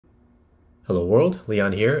Hello world,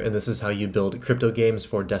 Leon here, and this is how you build crypto games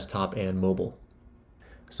for desktop and mobile.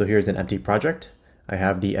 So here's an empty project. I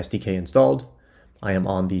have the SDK installed. I am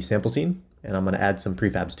on the sample scene, and I'm going to add some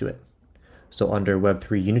prefabs to it. So under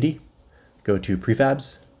Web3 Unity, go to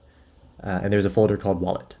Prefabs, and there's a folder called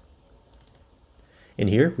Wallet. In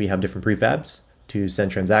here, we have different prefabs to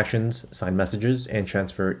send transactions, sign messages, and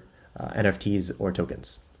transfer NFTs or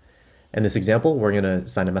tokens. In this example, we're going to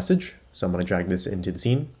sign a message, so I'm going to drag this into the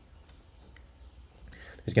scene.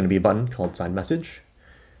 There's going to be a button called Sign Message,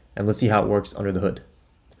 and let's see how it works under the hood.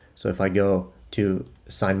 So if I go to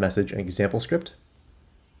Sign Message example script,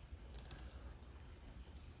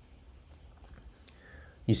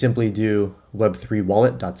 you simply do web3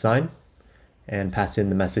 wallet.sign and pass in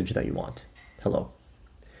the message that you want, hello.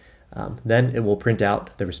 Then it will print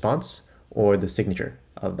out the response or the signature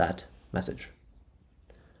of that message.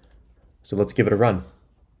 So let's give it a run.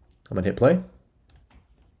 I'm going to hit play.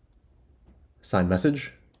 Sign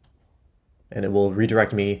message, and it will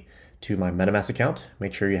redirect me to my MetaMask account.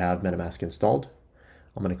 Make sure you have MetaMask installed.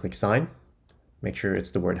 I'm going to click sign, make sure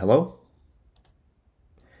it's the word hello,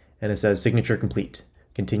 and it says signature complete,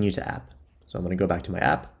 continue to app. So I'm going to go back to my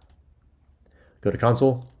app, go to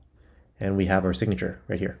console, and we have our signature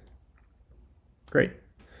right here. Great.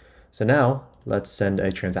 So now let's send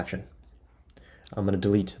a transaction. I'm going to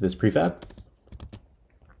delete this prefab.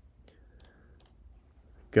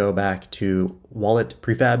 Go back to Wallet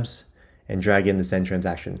Prefabs and drag in the send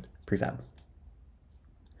transaction prefab.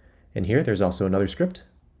 In here, there's also another script.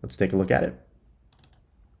 Let's take a look at it.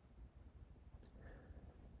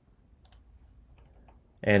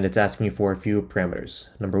 And it's asking you for a few parameters.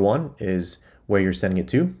 Number one is where you're sending it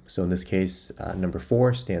to. So in this case, number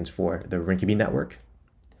 4 stands for the Rinkeby network.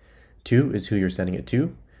 2 is who you're sending it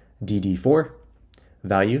to. DD4,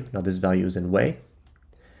 value. Now this value is in Way.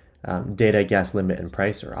 Data, gas limit, and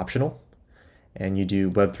price are optional. And you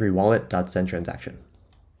do web3 wallet.send transaction.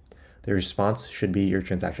 The response should be your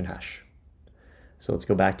transaction hash. So let's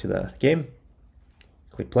go back to the game,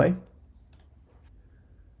 click play,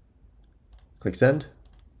 click send.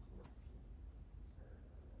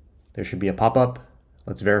 There should be a pop-up.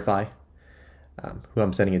 Let's verify. Who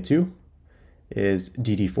I'm sending it to is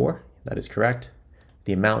DD4, that is correct.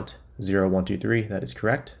 The amount 0123, that is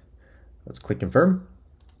correct. Let's click confirm.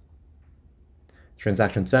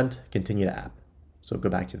 Transaction sent, continue to app. So go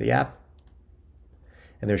back to the app,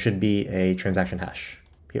 and there should be a transaction hash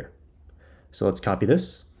here. So let's copy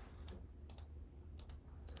this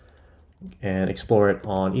and explore it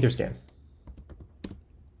on Etherscan.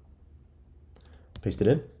 Paste it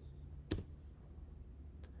in.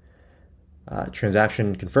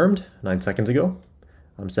 Transaction confirmed 9 seconds ago.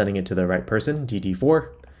 I'm sending it to the right person, DD4,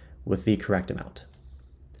 with the correct amount.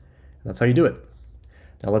 And that's how you do it.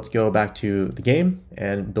 Now let's go back to the game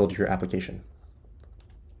and build your application.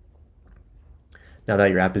 Now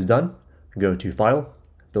that your app is done, go to File,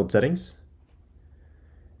 Build Settings,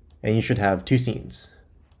 and you should have 2 scenes.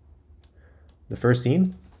 The first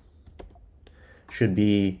scene should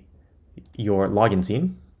be your login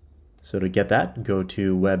scene. So to get that, go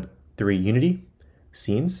to Web3 Unity,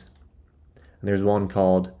 Scenes, and there's one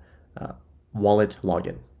called Wallet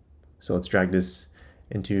Login. So let's drag this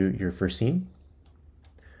into your first scene.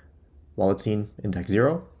 Wallet scene, index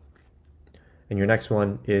 0. And your next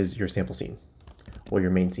one is your sample scene, or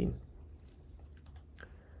your main scene.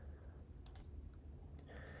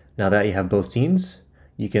 Now that you have both scenes,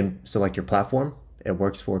 you can select your platform. It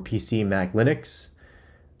works for PC, Mac, Linux,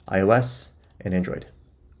 iOS, and Android.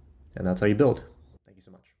 And that's how you build.